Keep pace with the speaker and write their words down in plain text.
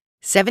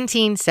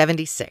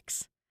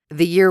1776,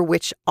 the year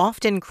which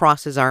often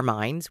crosses our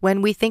minds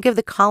when we think of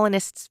the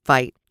colonists'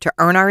 fight to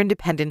earn our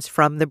independence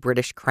from the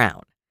British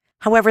Crown.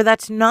 However,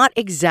 that's not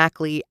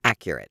exactly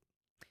accurate.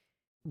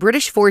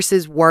 British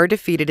forces were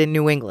defeated in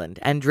New England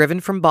and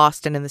driven from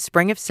Boston in the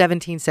spring of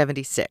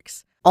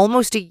 1776,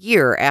 almost a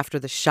year after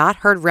the shot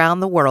heard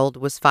round the world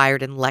was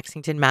fired in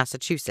Lexington,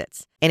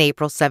 Massachusetts, in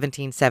April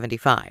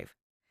 1775.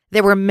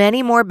 There were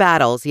many more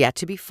battles yet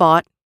to be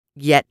fought,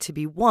 yet to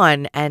be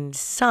won, and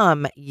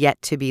some yet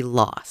to be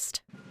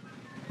lost.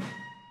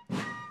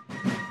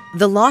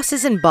 The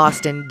losses in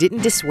Boston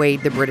didn't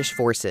dissuade the British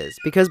forces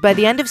because by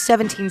the end of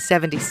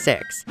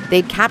 1776,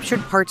 they'd captured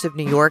parts of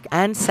New York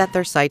and set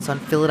their sights on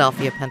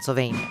Philadelphia,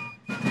 Pennsylvania.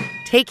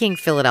 Taking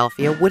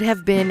Philadelphia would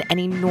have been an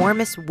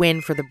enormous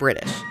win for the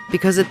British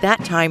because at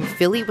that time,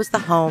 Philly was the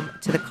home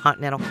to the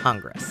Continental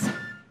Congress.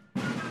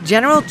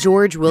 General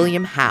George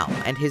William Howe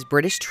and his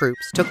British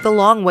troops took the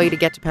long way to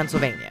get to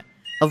Pennsylvania,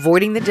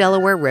 avoiding the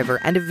Delaware River,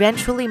 and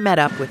eventually met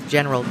up with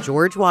General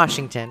George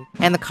Washington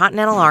and the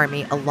Continental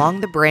Army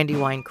along the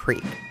Brandywine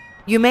Creek.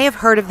 You may have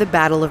heard of the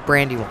Battle of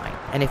Brandywine,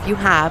 and if you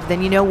have,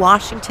 then you know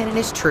Washington and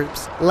his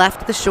troops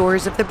left the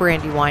shores of the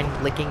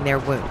Brandywine licking their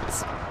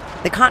wounds.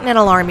 The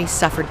Continental Army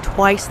suffered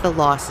twice the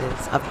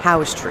losses of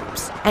Howe's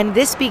troops, and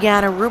this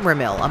began a rumor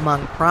mill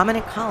among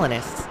prominent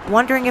colonists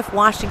wondering if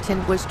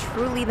Washington was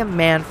truly the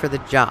man for the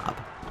job.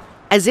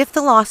 As if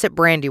the loss at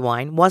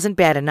Brandywine wasn't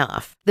bad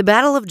enough, the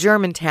Battle of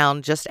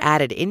Germantown just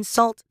added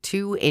insult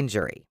to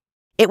injury.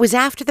 It was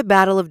after the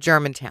Battle of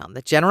Germantown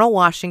that General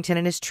Washington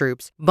and his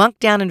troops bunked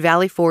down in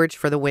Valley Forge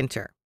for the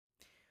winter.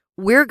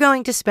 We're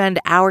going to spend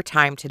our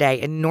time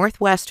today in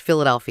northwest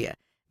Philadelphia,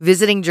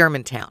 visiting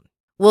Germantown.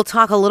 We'll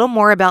talk a little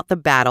more about the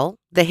battle,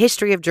 the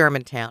history of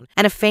Germantown,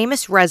 and a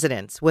famous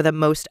residence with a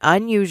most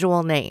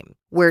unusual name,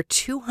 where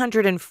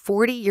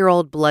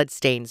 240-year-old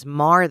bloodstains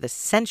mar the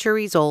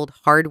centuries-old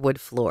hardwood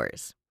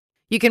floors.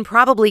 You can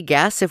probably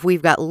guess if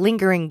we've got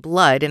lingering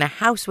blood in a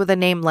house with a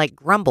name like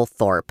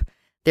Grumblethorpe,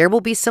 there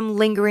will be some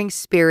lingering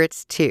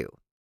spirits too.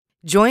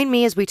 Join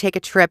me as we take a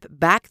trip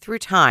back through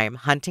time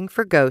hunting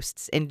for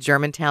ghosts in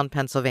Germantown,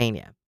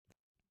 Pennsylvania.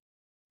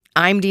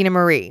 I'm Dina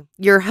Marie,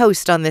 your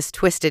host on this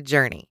twisted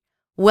journey.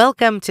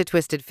 Welcome to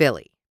Twisted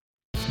Philly.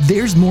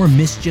 There's more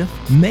mischief,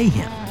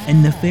 mayhem,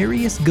 and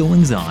nefarious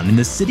goings-on in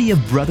the city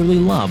of brotherly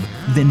love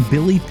than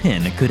Billy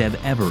Penn could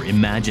have ever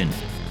imagined.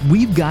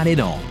 We've got it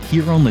all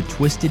here on the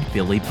Twisted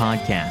Philly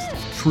podcast.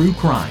 True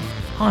crime,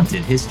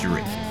 haunted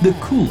history, the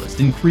coolest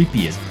and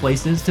creepiest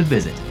places to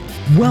visit.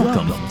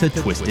 Welcome to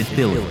Twisted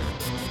Philly.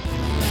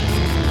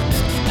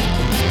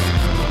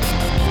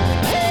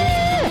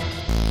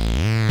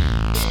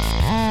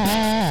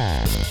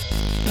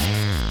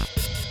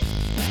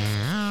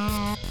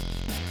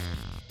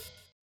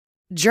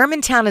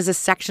 Germantown is a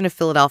section of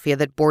Philadelphia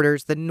that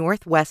borders the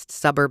northwest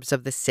suburbs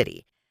of the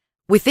city.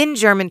 Within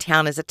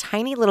Germantown is a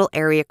tiny little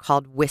area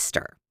called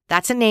Worcester.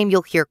 That's a name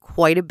you'll hear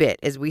quite a bit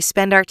as we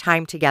spend our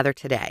time together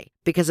today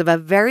because of a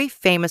very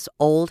famous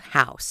old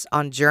house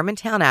on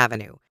Germantown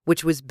Avenue,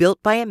 which was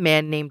built by a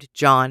man named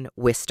John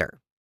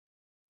Worcester.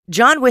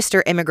 John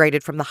Worcester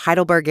immigrated from the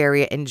Heidelberg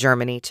area in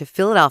Germany to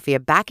Philadelphia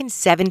back in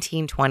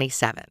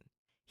 1727.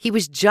 He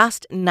was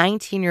just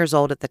 19 years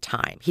old at the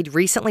time. He'd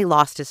recently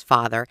lost his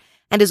father,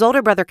 and his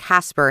older brother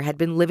Caspar had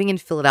been living in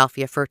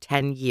Philadelphia for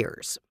 10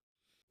 years.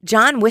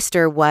 John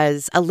Worcester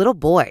was a little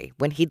boy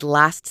when he'd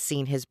last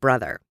seen his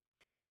brother.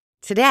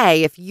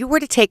 Today, if you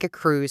were to take a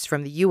cruise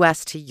from the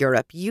U.S. to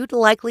Europe, you'd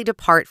likely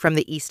depart from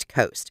the East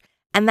Coast,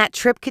 and that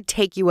trip could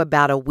take you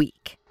about a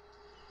week.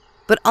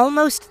 But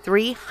almost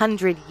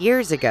 300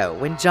 years ago,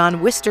 when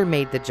John Worcester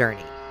made the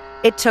journey,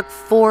 it took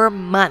 4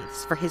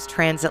 months for his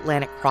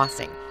transatlantic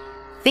crossing.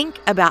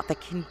 Think about the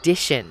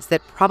conditions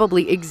that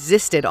probably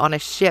existed on a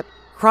ship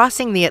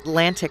crossing the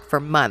Atlantic for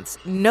months.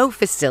 No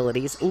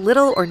facilities,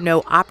 little or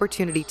no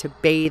opportunity to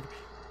bathe.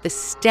 The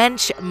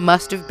stench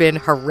must have been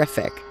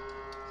horrific.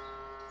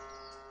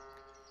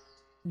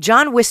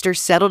 John Worcester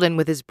settled in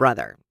with his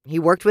brother. He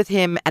worked with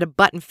him at a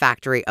button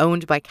factory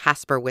owned by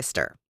Caspar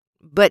Worcester.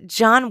 But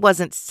John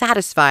wasn't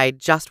satisfied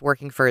just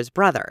working for his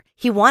brother.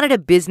 He wanted a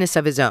business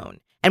of his own.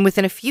 And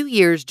within a few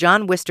years,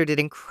 John Worcester did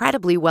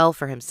incredibly well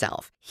for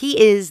himself.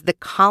 He is the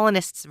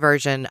colonists'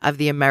 version of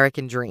the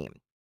American dream.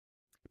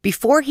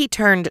 Before he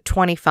turned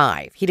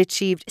 25, he'd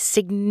achieved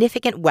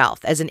significant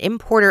wealth as an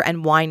importer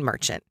and wine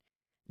merchant.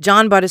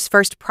 John bought his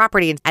first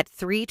property at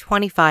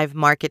 325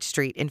 Market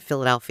Street in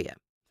Philadelphia.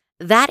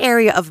 That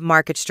area of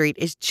Market Street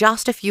is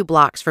just a few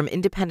blocks from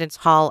Independence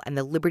Hall and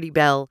the Liberty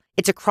Bell.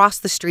 It's across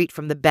the street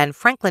from the Ben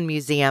Franklin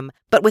Museum,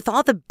 but with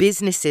all the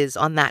businesses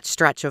on that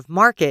stretch of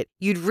Market,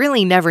 you'd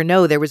really never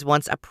know there was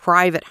once a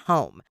private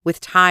home with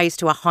ties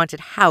to a haunted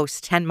house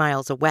 10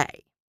 miles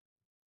away.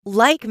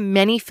 Like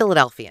many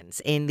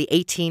Philadelphians in the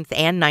 18th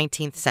and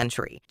 19th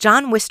century,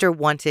 John Worcester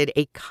wanted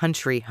a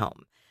country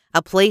home,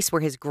 a place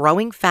where his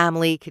growing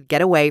family could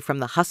get away from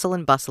the hustle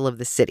and bustle of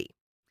the city.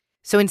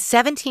 So in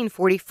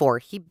 1744,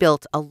 he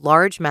built a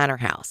large manor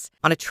house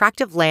on a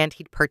tract of land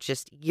he'd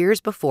purchased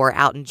years before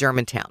out in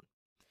Germantown.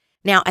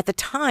 Now, at the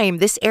time,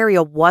 this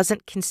area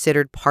wasn't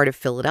considered part of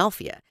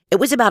Philadelphia. It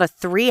was about a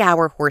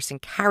 3-hour horse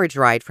and carriage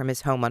ride from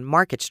his home on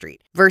Market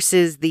Street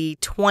versus the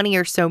 20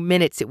 or so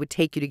minutes it would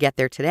take you to get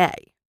there today.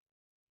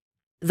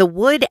 The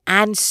wood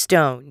and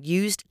stone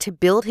used to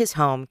build his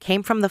home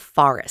came from the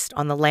forest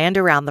on the land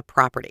around the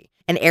property,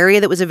 an area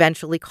that was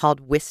eventually called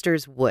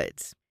Wister's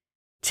Woods.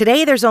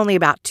 Today, there's only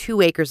about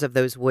 2 acres of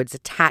those woods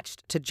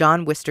attached to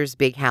John Wister's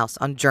big house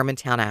on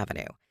Germantown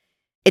Avenue.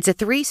 It's a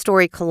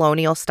 3-story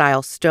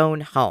colonial-style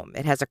stone home.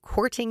 It has a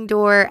courting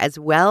door as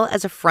well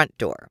as a front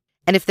door.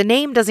 And if the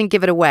name doesn't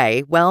give it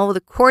away, well,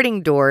 the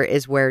courting door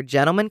is where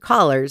gentlemen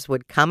callers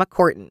would come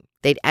a-courtin'.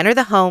 They'd enter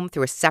the home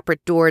through a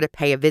separate door to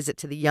pay a visit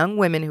to the young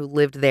women who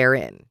lived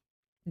therein.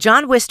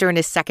 John Wister and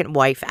his second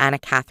wife, Anna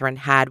Catherine,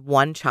 had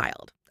one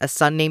child, a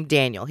son named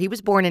Daniel. He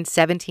was born in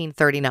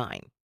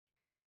 1739.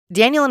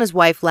 Daniel and his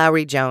wife,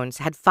 Lowry Jones,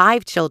 had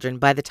 5 children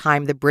by the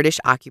time the British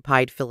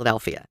occupied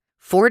Philadelphia.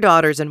 4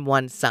 daughters and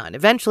 1 son.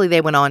 Eventually,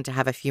 they went on to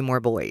have a few more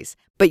boys.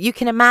 But you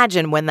can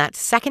imagine when that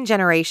second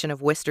generation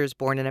of Wisters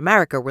born in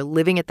America were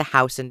living at the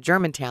house in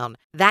Germantown,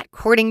 that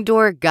courting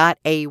door got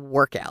a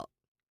workout.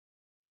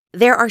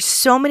 There are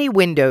so many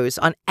windows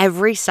on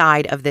every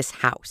side of this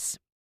house.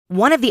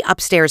 One of the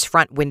upstairs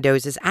front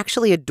windows is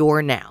actually a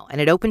door now,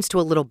 and it opens to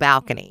a little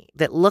balcony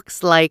that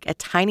looks like a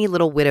tiny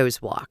little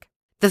widow's walk.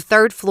 The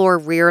 3rd floor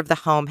rear of the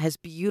home has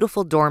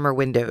beautiful dormer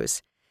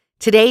windows.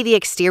 Today, the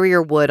exterior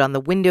wood on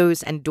the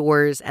windows and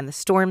doors and the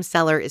storm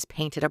cellar is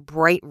painted a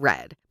bright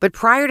red. But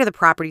prior to the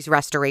property's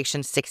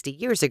restoration 60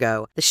 years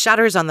ago, the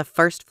shutters on the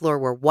 1st floor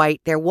were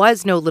white. There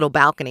was no little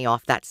balcony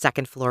off that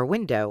 2nd floor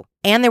window.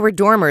 And there were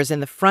dormers in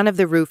the front of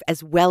the roof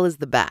as well as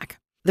the back.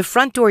 The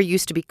front door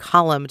used to be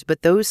columned,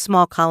 but those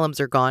small columns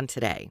are gone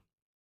today.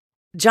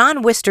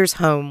 John Wister's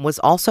home was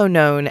also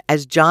known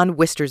as John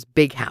Wister's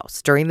Big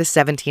House during the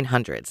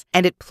 1700s,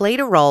 and it played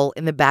a role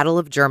in the Battle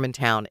of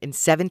Germantown in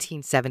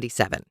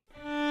 1777.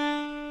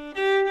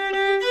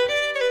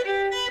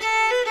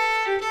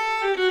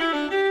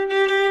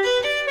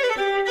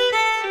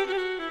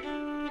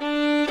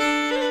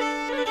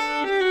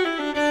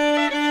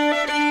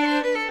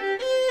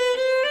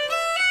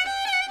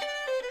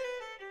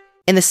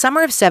 In the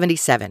summer of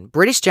 77,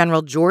 British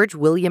General George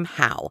William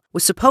Howe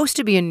was supposed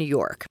to be in New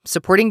York,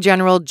 supporting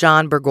General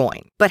John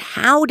Burgoyne. But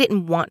Howe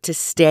didn't want to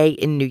stay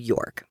in New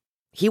York.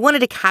 He wanted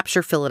to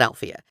capture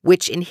Philadelphia,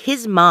 which in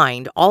his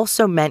mind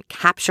also meant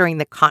capturing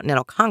the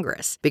Continental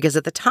Congress, because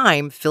at the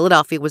time,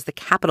 Philadelphia was the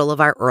capital of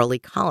our early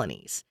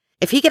colonies.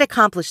 If he could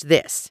accomplish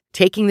this,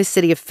 taking the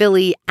city of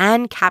Philly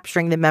and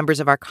capturing the members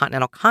of our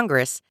Continental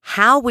Congress,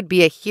 Howe would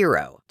be a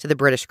hero to the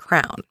British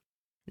crown.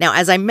 Now,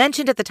 as I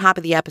mentioned at the top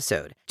of the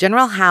episode,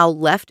 General Howe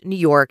left New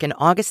York in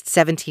August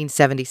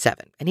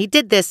 1777, and he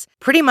did this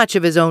pretty much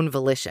of his own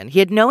volition. He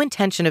had no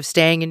intention of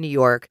staying in New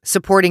York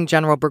supporting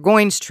General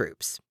Burgoyne's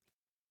troops.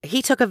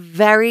 He took a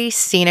very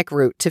scenic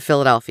route to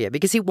Philadelphia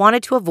because he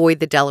wanted to avoid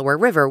the Delaware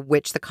River,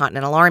 which the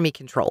Continental Army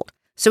controlled.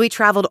 So he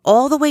traveled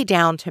all the way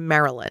down to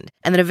Maryland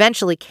and then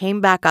eventually came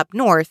back up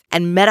north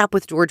and met up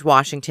with George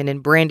Washington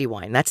in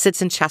Brandywine. That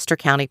sits in Chester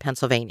County,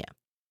 Pennsylvania.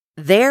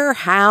 There,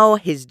 Howe,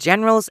 his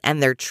generals,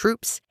 and their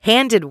troops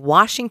handed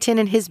Washington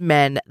and his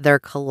men their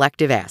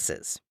collective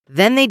asses.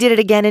 Then they did it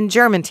again in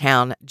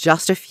Germantown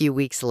just a few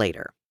weeks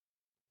later.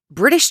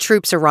 British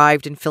troops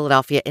arrived in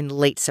Philadelphia in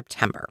late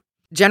September.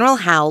 General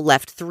Howe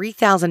left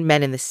 3,000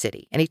 men in the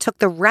city, and he took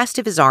the rest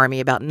of his army,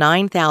 about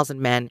 9,000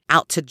 men,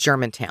 out to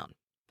Germantown.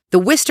 The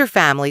Wister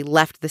family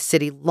left the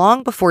city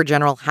long before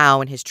General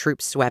Howe and his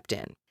troops swept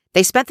in.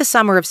 They spent the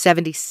summer of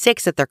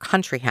 76 at their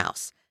country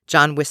house,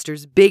 John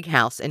Wister's Big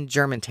House in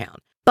Germantown.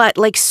 But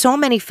like so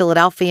many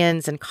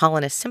Philadelphians and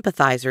colonist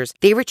sympathizers,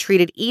 they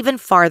retreated even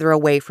farther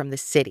away from the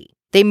city.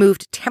 They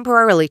moved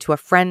temporarily to a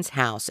friend's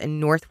house in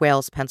North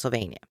Wales,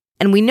 Pennsylvania.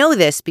 And we know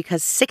this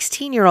because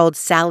 16-year-old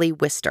Sally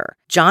Wister,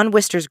 John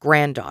Wister's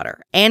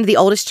granddaughter, and the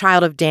oldest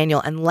child of Daniel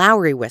and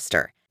Lowry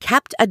Wister,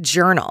 kept a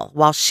journal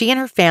while she and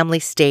her family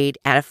stayed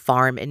at a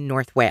farm in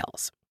North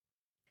Wales.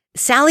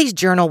 Sally's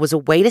journal was a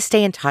way to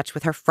stay in touch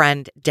with her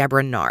friend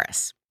Deborah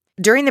Norris.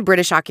 During the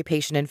British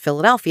occupation in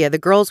Philadelphia, the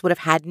girls would have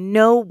had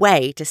no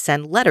way to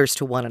send letters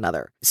to one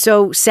another.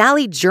 So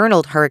Sally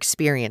journaled her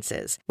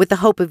experiences with the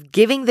hope of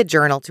giving the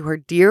journal to her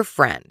dear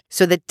friend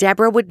so that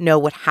Deborah would know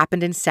what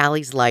happened in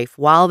Sally's life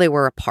while they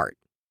were apart.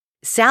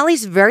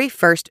 Sally's very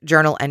first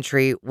journal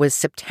entry was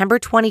September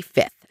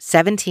 25th,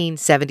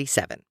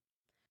 1777.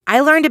 I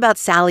learned about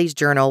Sally's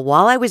journal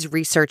while I was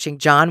researching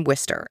John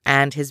Wister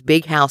and his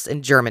big house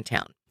in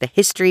Germantown, the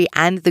history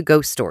and the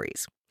ghost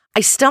stories. I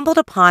stumbled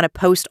upon a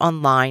post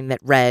online that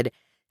read,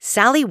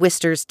 Sally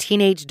Wister's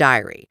teenage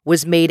diary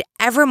was made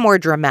ever more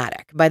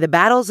dramatic by the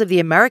battles of the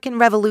American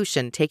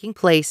Revolution taking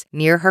place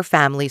near her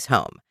family's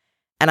home.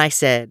 And I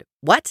said,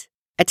 what?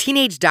 A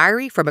teenage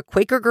diary from a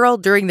Quaker girl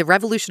during the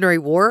Revolutionary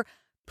War?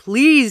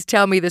 Please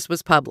tell me this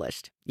was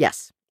published.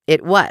 Yes,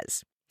 it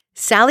was.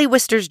 Sally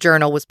Wister's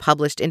journal was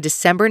published in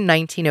December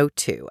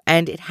 1902,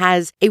 and it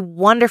has a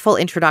wonderful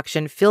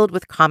introduction filled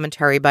with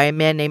commentary by a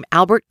man named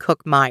Albert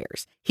Cook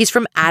Myers. He's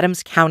from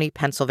Adams County,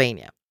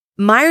 Pennsylvania.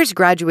 Myers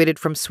graduated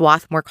from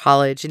Swarthmore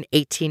College in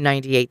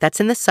 1898. That's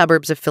in the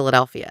suburbs of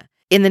Philadelphia.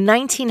 In the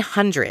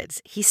 1900s,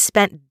 he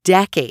spent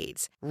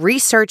decades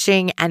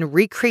researching and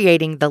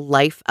recreating the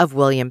life of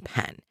William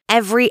Penn.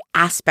 Every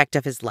aspect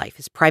of his life,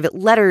 his private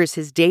letters,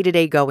 his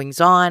day-to-day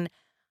goings-on.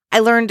 I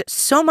learned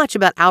so much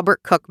about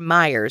Albert Cook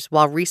Myers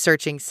while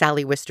researching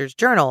Sally Wister's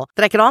journal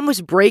that I could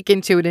almost break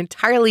into an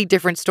entirely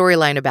different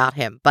storyline about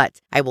him, but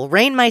I will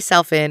rein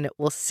myself in.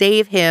 We'll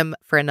save him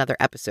for another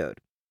episode.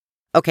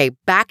 Okay,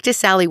 back to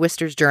Sally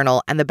Wister's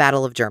journal and the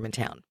Battle of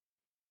Germantown.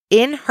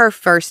 In her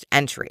first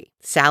entry,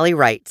 Sally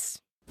writes,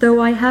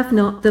 "Though I have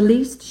not the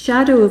least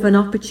shadow of an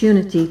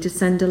opportunity to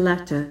send a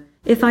letter,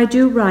 if I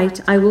do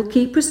write, I will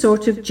keep a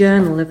sort of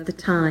journal of the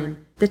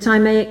time, that I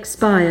may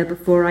expire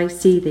before I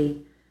see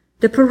thee.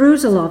 The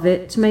perusal of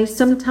it may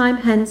sometime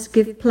hence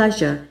give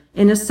pleasure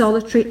in a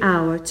solitary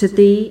hour to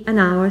thee and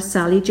our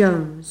Sally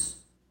Jones."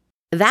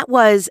 That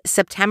was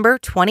September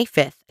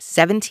 25th,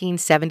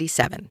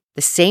 1777,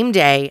 the same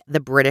day the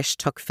British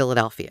took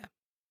Philadelphia.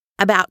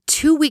 About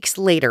 2 weeks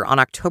later, on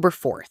October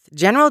 4th,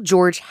 General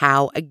George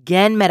Howe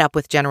again met up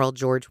with General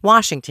George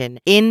Washington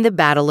in the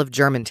Battle of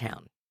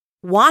Germantown.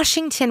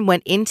 Washington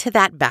went into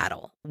that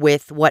battle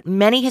with what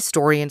many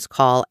historians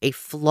call a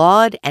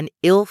flawed and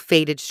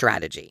ill-fated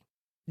strategy.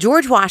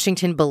 George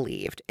Washington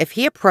believed if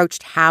he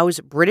approached Howe's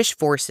British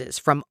forces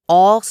from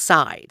all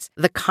sides,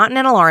 the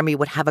Continental Army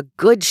would have a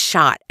good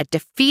shot at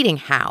defeating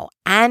Howe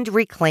and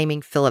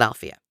reclaiming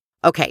Philadelphia.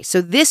 Okay,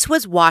 so this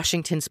was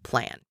Washington's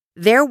plan.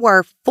 There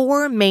were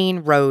 4 main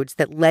roads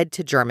that led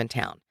to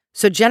Germantown.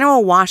 So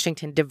General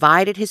Washington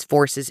divided his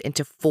forces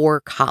into 4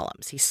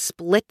 columns. He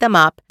split them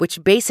up,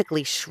 which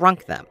basically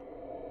shrunk them.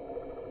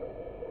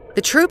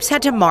 The troops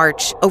had to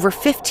march over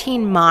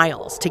 15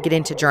 miles to get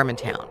into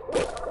Germantown.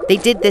 They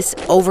did this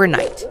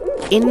overnight,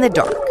 in the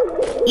dark.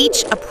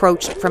 Each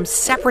approached from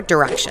separate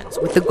directions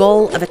with the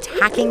goal of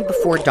attacking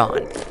before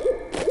dawn.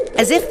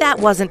 As if that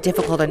wasn't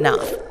difficult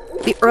enough,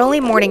 the early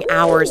morning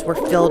hours were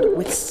filled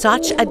with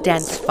such a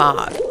dense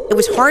fog, it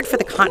was hard for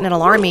the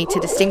Continental Army to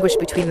distinguish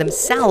between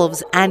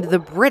themselves and the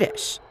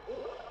British.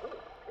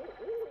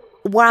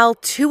 While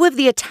 2 of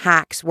the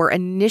attacks were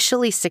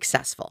initially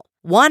successful,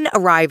 one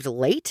arrived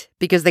late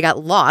because they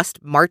got lost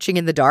marching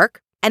in the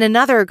dark, and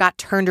another got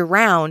turned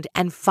around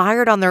and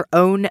fired on their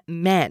own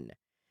men.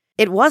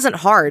 It wasn't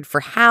hard for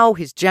Howe,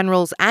 his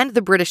generals, and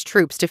the British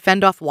troops to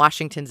fend off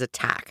Washington's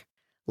attack.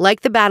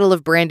 Like the Battle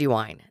of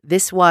Brandywine,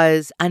 this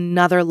was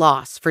another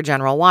loss for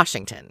General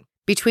Washington.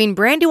 Between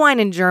Brandywine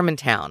and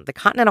Germantown, the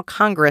Continental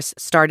Congress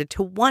started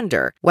to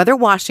wonder whether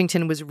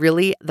Washington was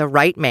really the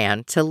right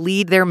man to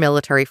lead their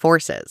military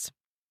forces.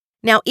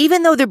 Now,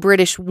 even though the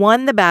British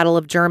won the Battle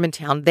of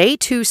Germantown, they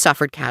too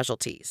suffered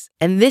casualties.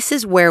 And this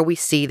is where we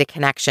see the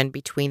connection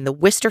between the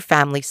Wister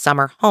family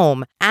summer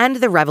home and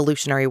the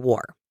Revolutionary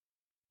War.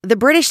 The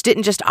British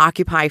didn't just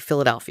occupy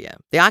Philadelphia.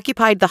 They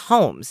occupied the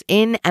homes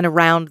in and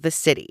around the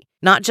city,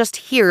 not just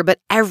here, but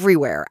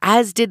everywhere,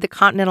 as did the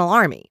Continental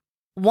Army.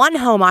 One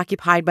home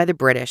occupied by the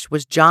British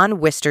was John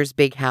Wister's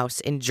big house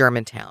in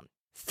Germantown.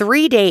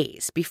 3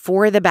 days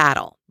before the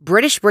battle,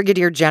 British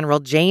Brigadier General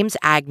James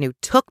Agnew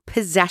took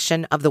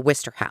possession of the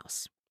Wister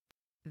House.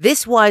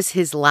 This was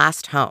his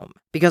last home,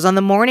 because on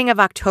the morning of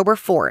October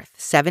 4th,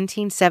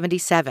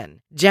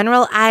 1777,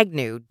 General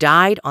Agnew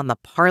died on the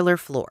parlor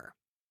floor.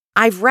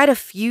 I've read a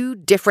few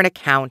different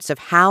accounts of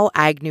how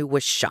Agnew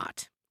was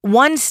shot.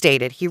 One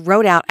stated he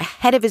rode out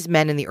ahead of his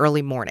men in the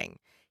early morning.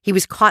 He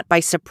was caught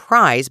by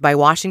surprise by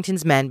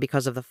Washington's men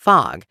because of the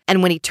fog,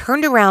 and when he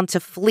turned around to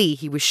flee,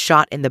 he was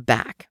shot in the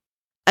back.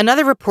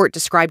 Another report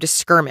described a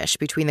skirmish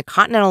between the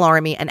Continental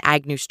Army and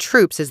Agnew's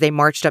troops as they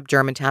marched up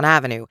Germantown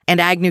Avenue, and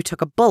Agnew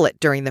took a bullet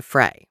during the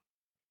fray.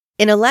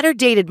 In a letter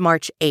dated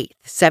March 8,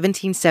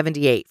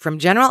 1778, from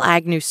General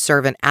Agnew's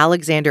servant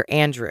Alexander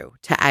Andrew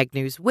to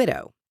Agnew's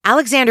widow,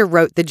 Alexander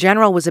wrote the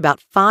general was about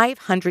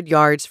 500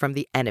 yards from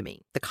the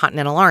enemy, the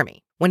Continental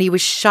Army, when he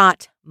was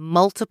shot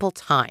multiple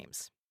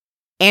times.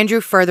 Andrew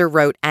further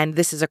wrote, and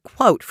this is a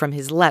quote from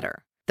his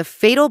letter, "The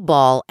fatal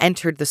ball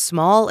entered the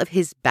small of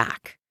his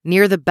back,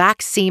 near the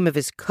back seam of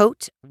his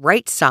coat,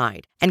 right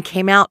side, and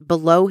came out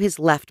below his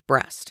left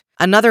breast.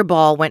 Another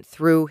ball went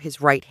through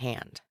his right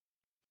hand."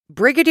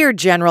 Brigadier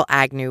General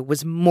Agnew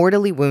was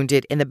mortally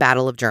wounded in the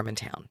Battle of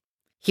Germantown.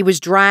 He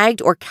was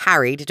dragged or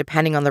carried,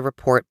 depending on the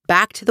report,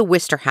 back to the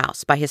Wister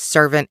House by his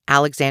servant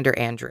Alexander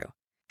Andrew,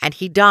 and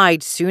he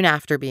died soon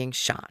after being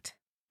shot.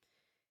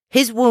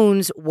 His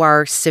wounds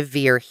were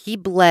severe. He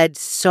bled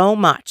so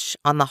much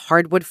on the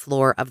hardwood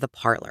floor of the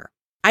parlor.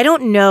 I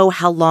don't know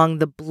how long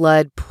the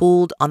blood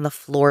pooled on the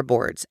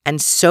floorboards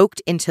and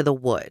soaked into the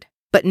wood,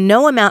 but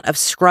no amount of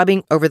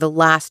scrubbing over the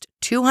last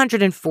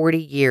 240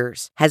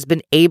 years has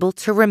been able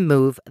to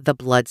remove the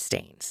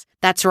bloodstains.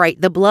 That's right,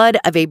 the blood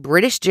of a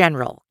British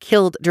general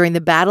killed during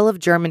the Battle of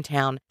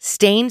Germantown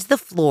stains the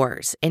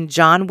floors in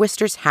John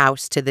Wister's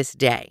house to this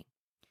day.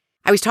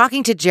 I was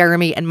talking to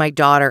Jeremy and my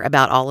daughter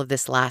about all of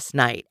this last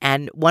night,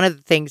 and one of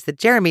the things that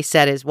Jeremy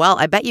said is, well,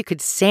 I bet you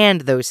could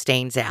sand those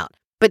stains out.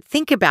 But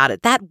think about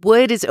it, that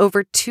wood is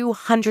over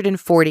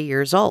 240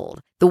 years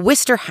old. The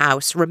Wister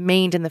house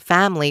remained in the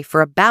family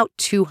for about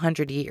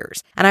 200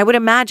 years, and I would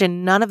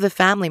imagine none of the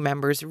family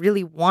members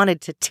really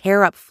wanted to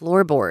tear up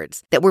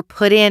floorboards that were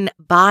put in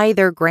by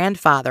their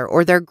grandfather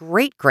or their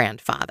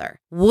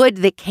great-grandfather, wood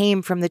that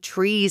came from the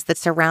trees that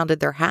surrounded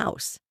their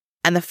house.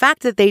 And the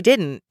fact that they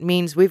didn't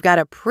means we've got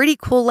a pretty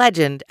cool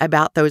legend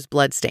about those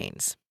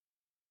bloodstains.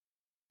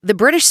 The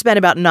British spent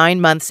about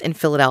 9 months in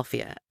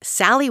Philadelphia.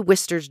 Sally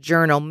Wister's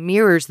journal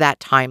mirrors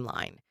that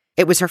timeline.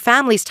 It was her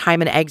family's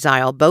time in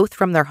exile, both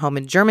from their home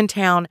in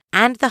Germantown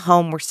and the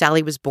home where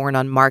Sally was born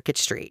on Market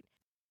Street.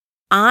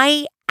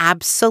 I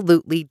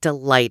absolutely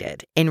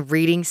delighted in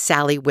reading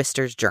Sally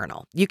Wister's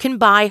journal. You can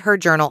buy her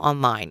journal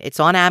online.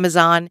 It's on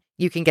Amazon.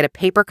 You can get a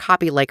paper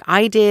copy like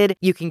I did.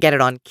 You can get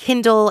it on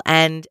Kindle,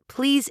 and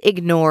please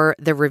ignore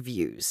the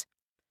reviews.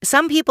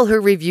 Some people who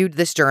reviewed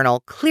this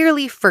journal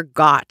clearly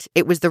forgot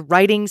it was the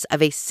writings of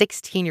a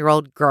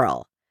 16-year-old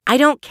girl. I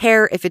don't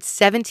care if it's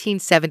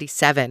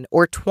 1777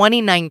 or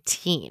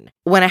 2019.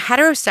 When a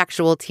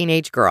heterosexual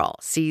teenage girl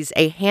sees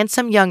a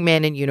handsome young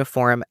man in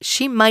uniform,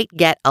 she might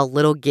get a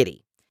little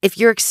giddy. If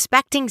you're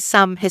expecting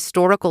some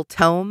historical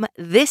tome,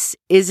 this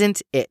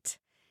isn't it.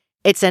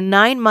 It's a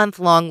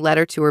 9-month-long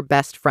letter to her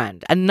best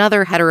friend,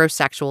 another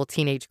heterosexual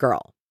teenage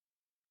girl.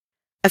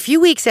 A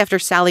few weeks after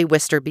Sally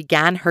Wister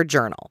began her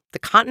journal, the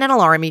Continental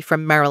Army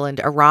from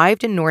Maryland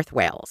arrived in North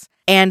Wales,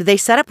 and they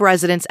set up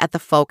residence at the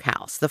Folk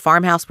House, the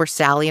farmhouse where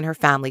Sally and her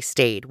family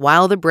stayed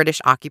while the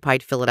British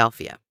occupied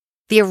Philadelphia.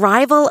 The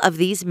arrival of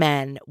these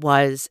men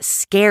was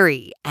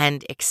scary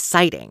and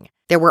exciting.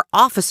 There were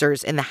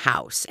officers in the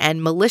house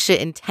and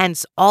militia in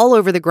tents all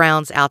over the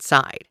grounds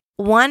outside.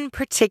 One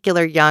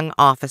particular young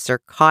officer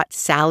caught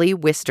Sally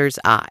Wister's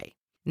eye.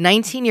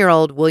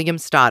 19-year-old William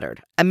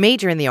Stoddard, a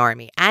major in the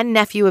Army and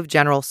nephew of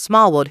General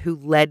Smallwood, who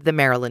led the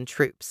Maryland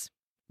troops.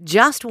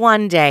 Just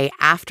one day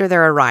after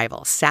their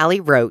arrival, Sally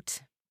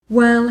wrote,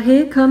 "Well,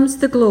 here comes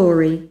the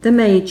glory, the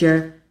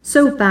major,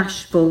 so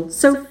bashful,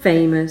 so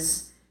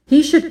famous.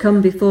 He should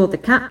come before the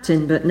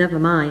captain, but never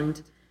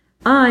mind.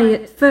 I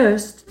at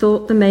first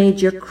thought the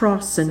major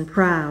cross and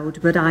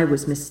proud, but I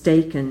was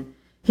mistaken.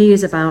 He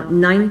is about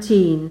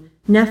 19,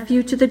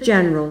 nephew to the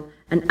general,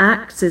 and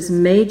acts as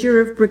major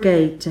of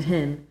brigade to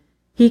him.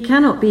 He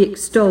cannot be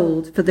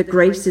extolled for the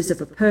graces of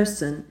a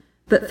person,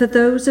 but for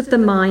those of the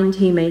mind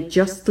he may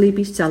justly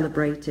be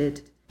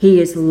celebrated.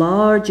 He is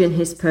large in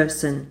his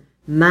person,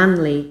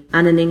 manly,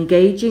 and an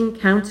engaging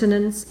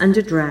countenance and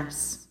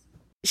address."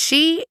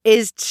 She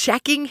is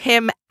checking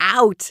him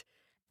out,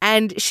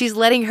 and she's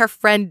letting her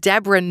friend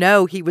Deborah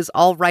know he was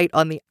all right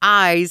on the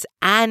eyes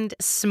and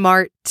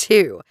smart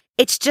too.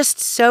 It's just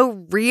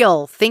so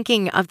real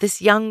thinking of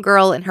this young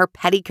girl in her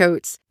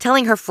petticoats,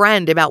 telling her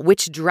friend about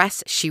which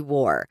dress she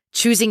wore,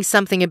 choosing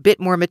something a bit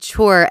more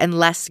mature and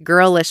less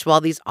girlish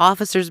while these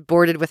officers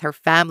boarded with her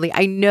family.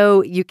 I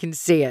know you can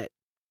see it.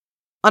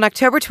 On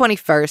October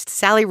 21st,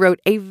 Sally wrote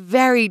a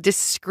very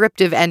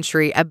descriptive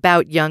entry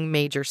about young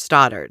Major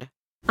Stoddard.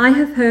 "I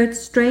have heard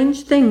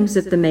strange things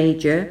of the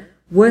major,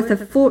 worth a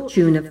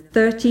fortune of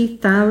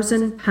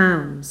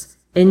 £30,000,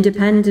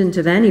 independent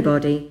of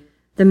anybody.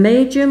 The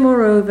major,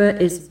 moreover,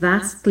 is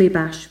vastly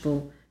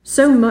bashful,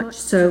 so much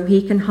so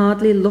he can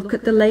hardly look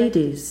at the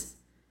ladies.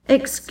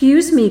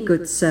 Excuse me,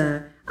 good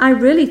sir, I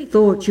really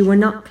thought you were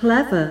not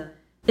clever.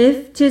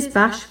 If 'tis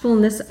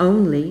bashfulness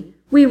only,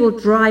 we will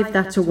drive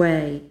that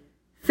away.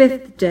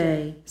 5th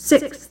day,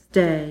 6th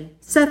day,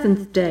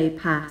 7th day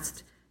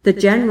passed, the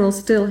general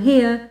still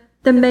here,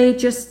 the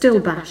major still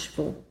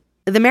bashful."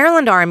 The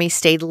Maryland Army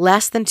stayed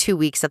less than 2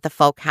 weeks at the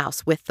Folk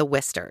House with the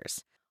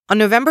Wisters. On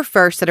November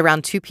 1st at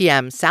around 2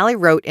 p.m., Sally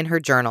wrote in her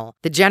journal,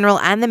 the general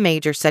and the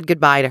major said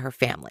goodbye to her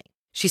family.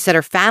 She said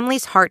her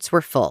family's hearts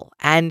were full,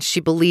 and she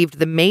believed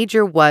the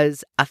major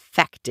was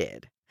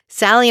affected.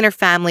 Sally and her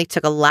family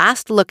took a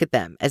last look at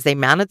them as they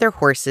mounted their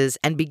horses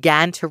and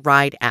began to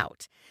ride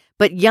out.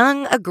 But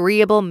young,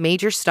 agreeable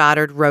Major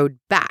Stoddard rode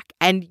back,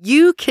 and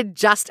you could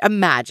just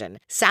imagine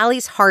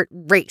Sally's heart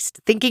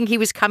raced, thinking he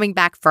was coming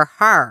back for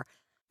her.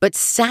 But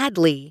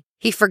sadly,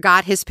 he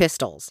forgot his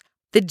pistols.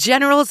 The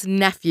general's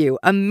nephew,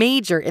 a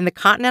major in the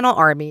Continental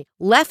Army,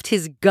 left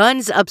his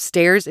guns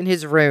upstairs in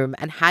his room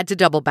and had to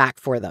double back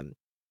for them.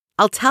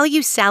 I'll tell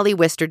you Sally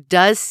Wister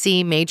does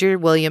see Major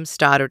William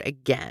Stoddard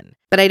again,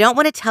 but I don't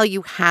want to tell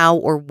you how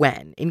or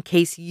when in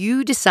case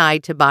you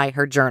decide to buy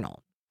her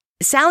journal.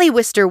 Sally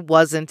Wister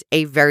wasn't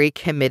a very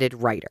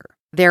committed writer.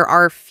 There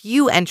are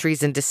few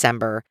entries in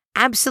December,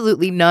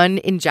 absolutely none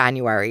in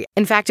January.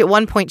 In fact, at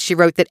one point she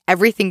wrote that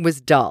everything was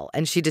dull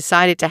and she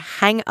decided to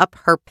hang up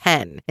her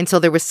pen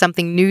until there was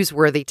something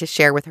newsworthy to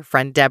share with her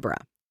friend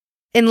Deborah.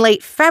 In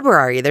late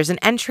February, there's an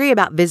entry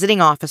about visiting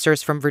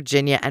officers from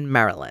Virginia and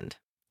Maryland.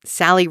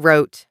 Sally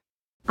wrote,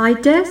 "I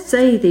dare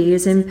say thee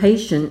is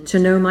impatient to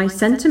know my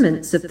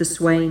sentiments of the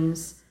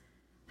swains.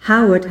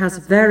 Howard has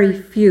very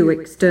few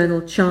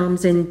external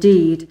charms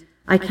indeed.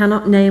 I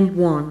cannot name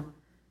one.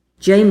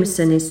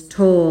 Jameson is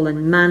tall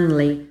and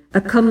manly, a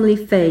comely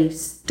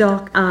face,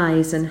 dark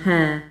eyes and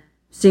hair,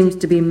 seems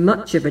to be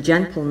much of a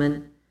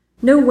gentleman.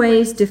 No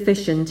ways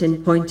deficient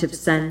in point of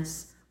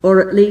sense,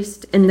 or at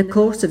least in the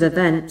course of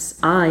events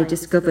I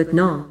discovered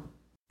none.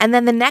 And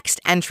then the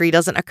next entry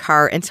doesn't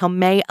occur until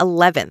May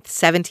 11th,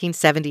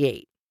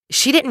 1778.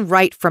 She didn't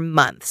write for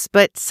months,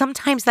 but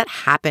sometimes that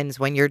happens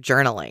when you're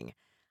journaling.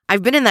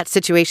 I've been in that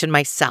situation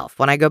myself.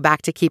 When I go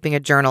back to keeping a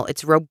journal,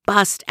 it's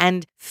robust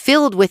and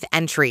filled with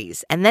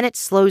entries, and then it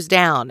slows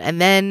down. And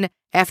then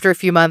after a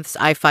few months,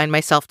 I find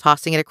myself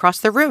tossing it across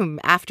the room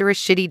after a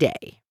shitty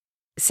day.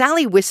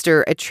 Sally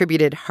Wister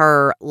attributed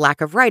her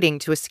lack of writing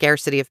to a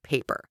scarcity of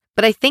paper,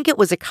 but I think it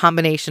was a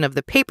combination of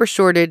the paper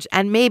shortage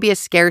and maybe a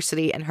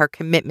scarcity in her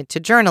commitment to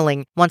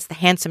journaling once the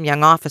handsome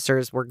young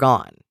officers were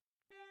gone.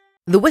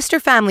 The Wister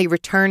family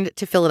returned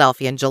to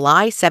Philadelphia in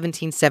July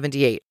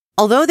 1778.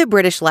 Although the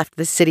British left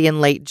the city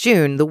in late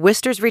June, the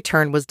Wisters'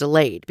 return was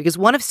delayed because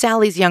one of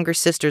Sally's younger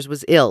sisters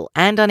was ill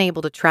and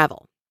unable to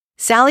travel.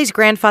 Sally's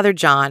grandfather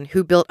John,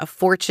 who built a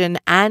fortune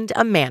and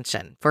a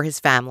mansion for his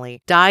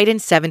family, died in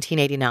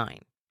 1789.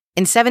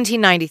 In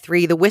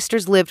 1793, the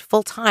Wisters lived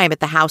full-time at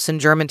the house in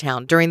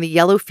Germantown during the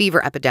yellow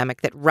fever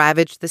epidemic that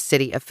ravaged the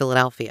city of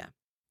Philadelphia.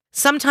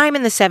 Sometime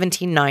in the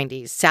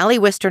 1790s, Sally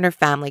Wister and her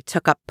family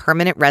took up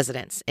permanent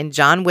residence in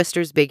John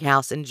Wister's big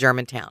house in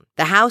Germantown,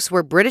 the house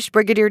where British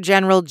Brigadier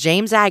General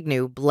James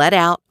Agnew bled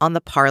out on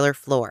the parlor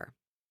floor.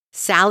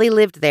 Sally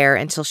lived there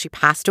until she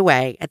passed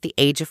away at the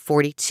age of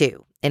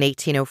 42 in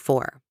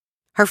 1804.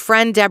 Her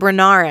friend Deborah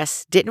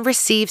Norris didn't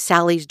receive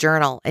Sally's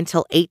journal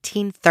until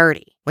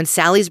 1830, when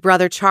Sally's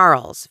brother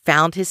Charles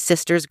found his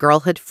sister's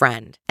girlhood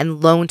friend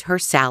and loaned her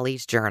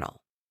Sally's journal.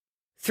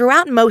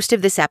 Throughout most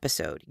of this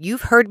episode,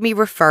 you've heard me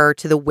refer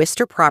to the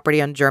Wister property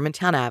on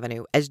Germantown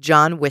Avenue as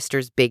John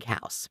Wister's big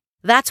house.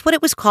 That's what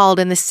it was called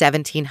in the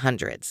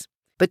 1700s.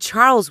 But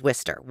Charles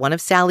Wister, one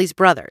of Sally's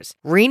brothers,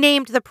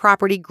 renamed the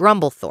property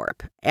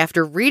Grumblethorpe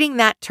after reading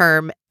that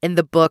term in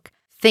the book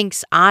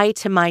Thinks I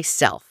to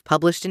Myself,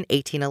 published in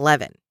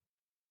 1811.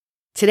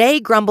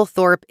 Today,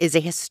 Grumblethorpe is a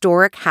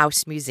historic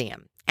house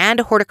museum and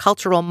a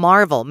horticultural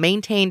marvel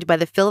maintained by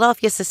the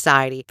Philadelphia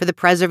Society for the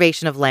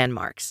Preservation of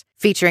Landmarks,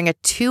 featuring a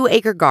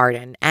 2-acre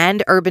garden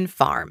and urban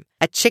farm,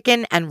 a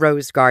chicken and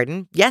rose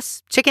garden,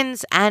 yes,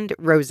 chickens and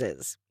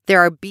roses. There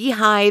are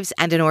beehives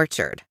and an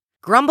orchard.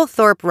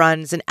 Grumblethorpe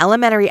runs an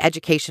elementary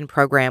education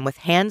program with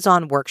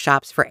hands-on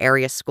workshops for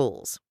area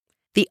schools.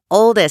 The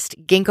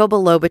oldest ginkgo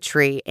biloba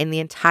tree in the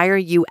entire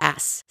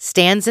U.S.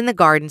 stands in the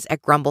gardens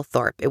at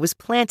Grumblethorpe. It was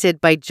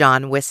planted by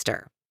John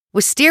Wister.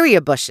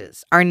 Wisteria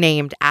bushes are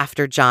named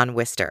after John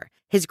Wister.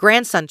 His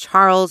grandson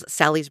Charles,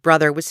 Sally's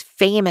brother, was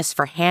famous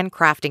for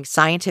handcrafting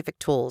scientific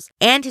tools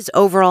and his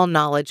overall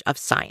knowledge of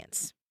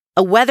science.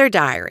 A weather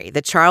diary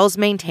that Charles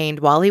maintained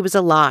while he was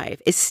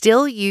alive is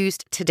still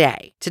used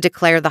today to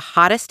declare the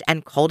hottest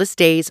and coldest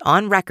days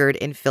on record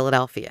in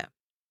Philadelphia.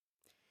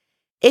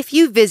 If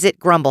you visit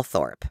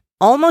Grumblethorpe,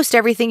 almost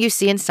everything you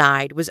see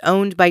inside was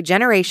owned by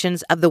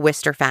generations of the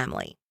Wister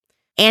family.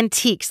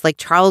 Antiques like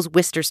Charles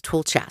Wister's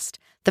tool chest,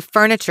 the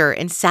furniture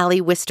in Sally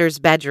Wister's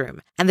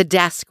bedroom, and the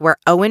desk where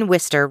Owen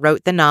Wister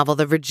wrote the novel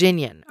The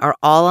Virginian are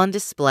all on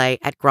display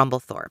at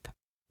Grumblethorpe.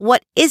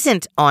 What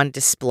isn't on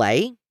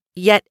display,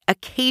 yet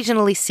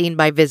occasionally seen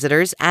by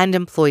visitors and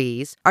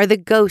employees, are the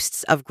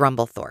ghosts of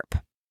Grumblethorpe.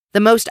 The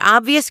most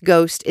obvious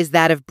ghost is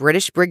that of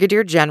British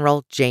Brigadier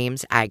General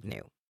James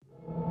Agnew.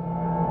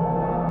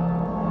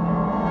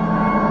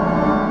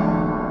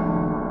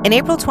 In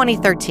April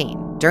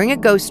 2013, during a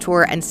ghost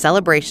tour and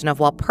celebration of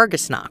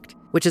Walpurgisnacht,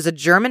 which is a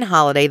German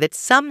holiday that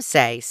some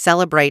say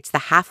celebrates the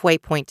halfway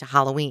point to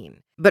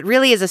Halloween, but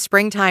really is a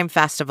springtime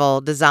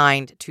festival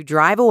designed to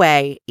drive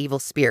away evil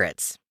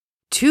spirits.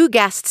 2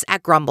 guests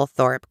at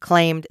Grumblethorpe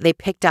claimed they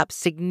picked up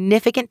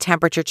significant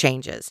temperature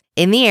changes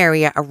in the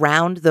area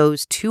around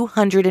those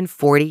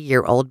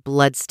 240-year-old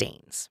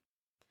bloodstains.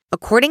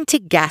 According to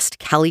guest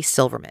Kelly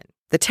Silverman,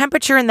 the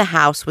temperature in the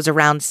house was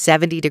around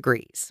 70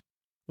 degrees.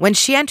 When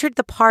she entered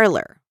the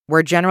parlor,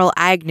 where General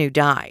Agnew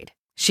died,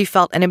 she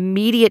felt an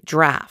immediate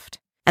draft,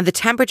 and the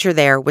temperature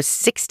there was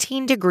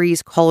 16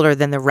 degrees colder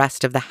than the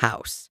rest of the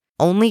house,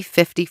 only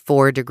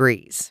 54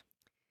 degrees.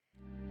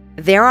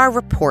 There are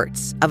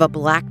reports of a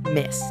black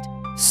mist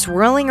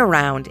swirling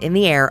around in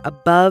the air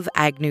above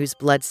Agnew's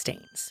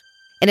bloodstains.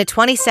 In a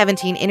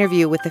 2017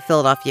 interview with the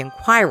Philadelphia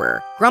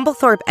Inquirer,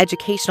 Grumblethorpe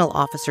educational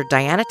officer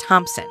Diana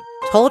Thompson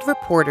told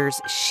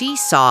reporters she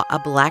saw a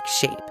black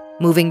shape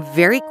moving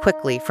very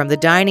quickly from the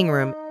dining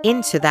room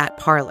into that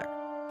parlor.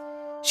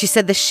 She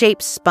said the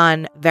shape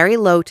spun very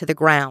low to the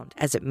ground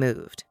as it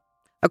moved.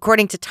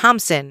 According to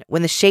Thompson,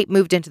 when the shape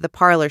moved into the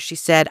parlor, she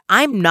said,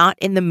 "I'm not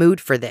in the mood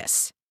for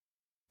this."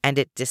 And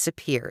it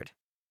disappeared.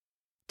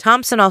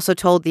 Thompson also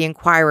told the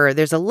Inquirer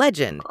there's a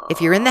legend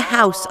if you're in the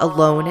house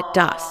alone at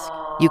dusk,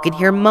 you can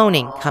hear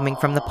moaning coming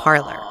from the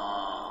parlor.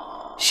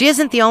 She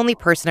isn't the only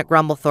person at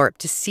Grumblethorpe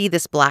to see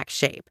this black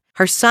shape.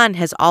 Her son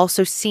has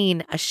also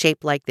seen a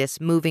shape like this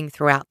moving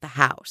throughout the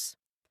house.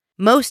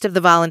 Most of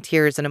the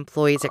volunteers and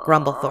employees at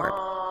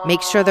Grumblethorpe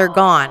make sure they're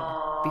gone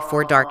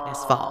before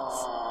darkness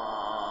falls.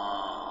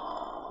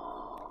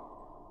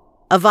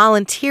 A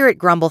volunteer at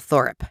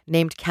Grumblethorpe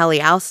named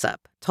Kelly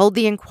Alsop told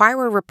the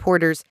Inquirer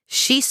reporters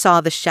she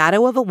saw the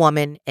shadow of a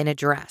woman in a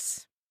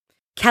dress.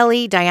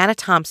 Kelly, Diana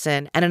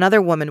Thompson, and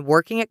another woman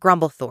working at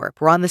Grumblethorpe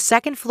were on the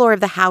second floor of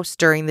the house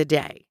during the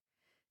day.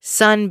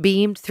 Sun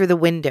beamed through the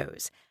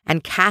windows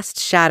and cast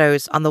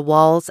shadows on the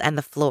walls and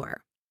the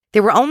floor.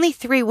 There were only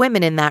 3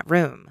 women in that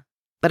room,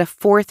 but a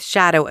 4th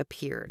shadow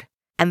appeared,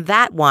 and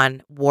that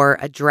one wore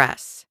a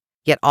dress,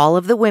 yet all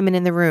of the women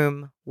in the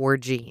room wore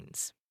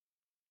jeans.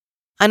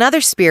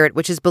 Another spirit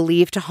which is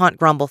believed to haunt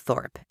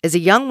Grumblethorpe is a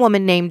young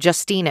woman named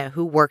Justina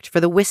who worked for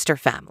the Wister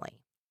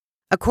family.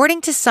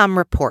 According to some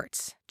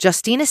reports,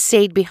 Justina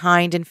stayed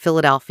behind in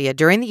Philadelphia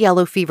during the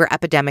yellow fever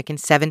epidemic in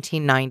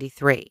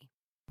 1793.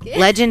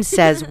 Legend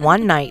says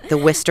one night the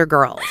Wister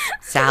girls,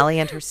 Sally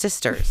and her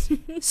sisters,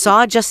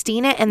 saw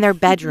Justina in their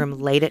bedroom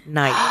late at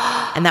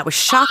night, and that was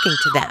shocking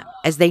to them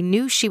as they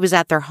knew she was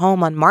at their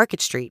home on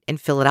Market Street in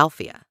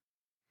Philadelphia.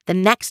 The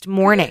next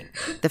morning,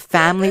 the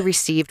family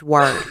received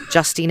word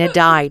Justina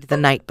died the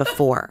night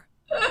before.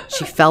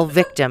 She fell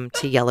victim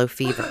to yellow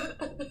fever.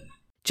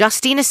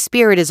 Justina's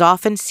spirit is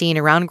often seen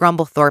around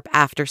Grumblethorpe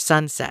after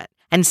sunset,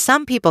 and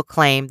some people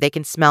claim they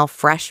can smell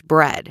fresh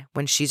bread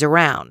when she's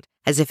around,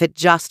 as if it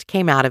just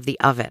came out of the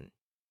oven.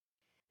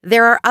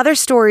 There are other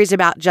stories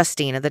about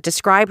Justina that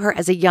describe her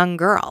as a young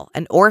girl,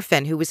 an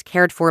orphan who was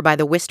cared for by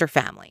the Wister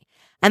family,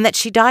 and that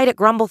she died at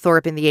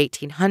Grumblethorpe in the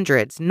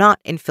 1800s, not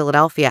in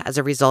Philadelphia as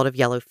a result of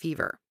yellow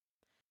fever.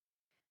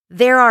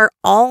 There are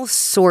all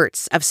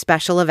sorts of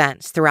special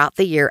events throughout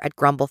the year at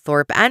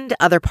Grumblethorpe and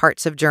other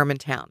parts of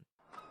Germantown.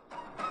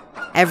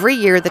 Every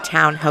year, the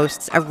town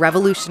hosts a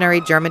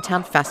revolutionary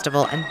Germantown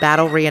festival and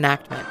battle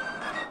reenactment.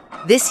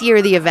 This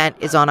year, the event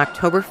is on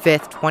October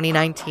 5th,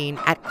 2019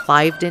 at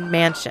Cliveden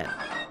Mansion,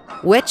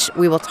 which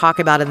we will talk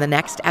about in the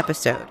next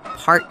episode,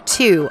 part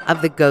 2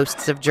 of the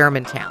Ghosts of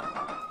Germantown.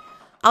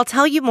 I'll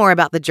tell you more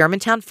about the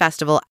Germantown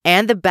Festival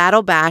and the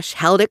Battle Bash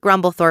held at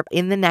Grumblethorpe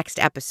in the next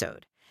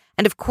episode.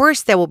 And of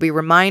course, there will be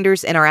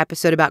reminders in our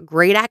episode about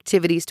great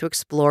activities to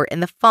explore in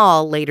the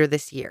fall later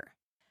this year.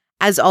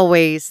 As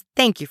always,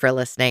 thank you for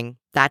listening.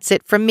 That's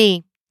it from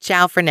me.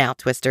 Ciao for now,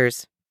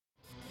 Twisters.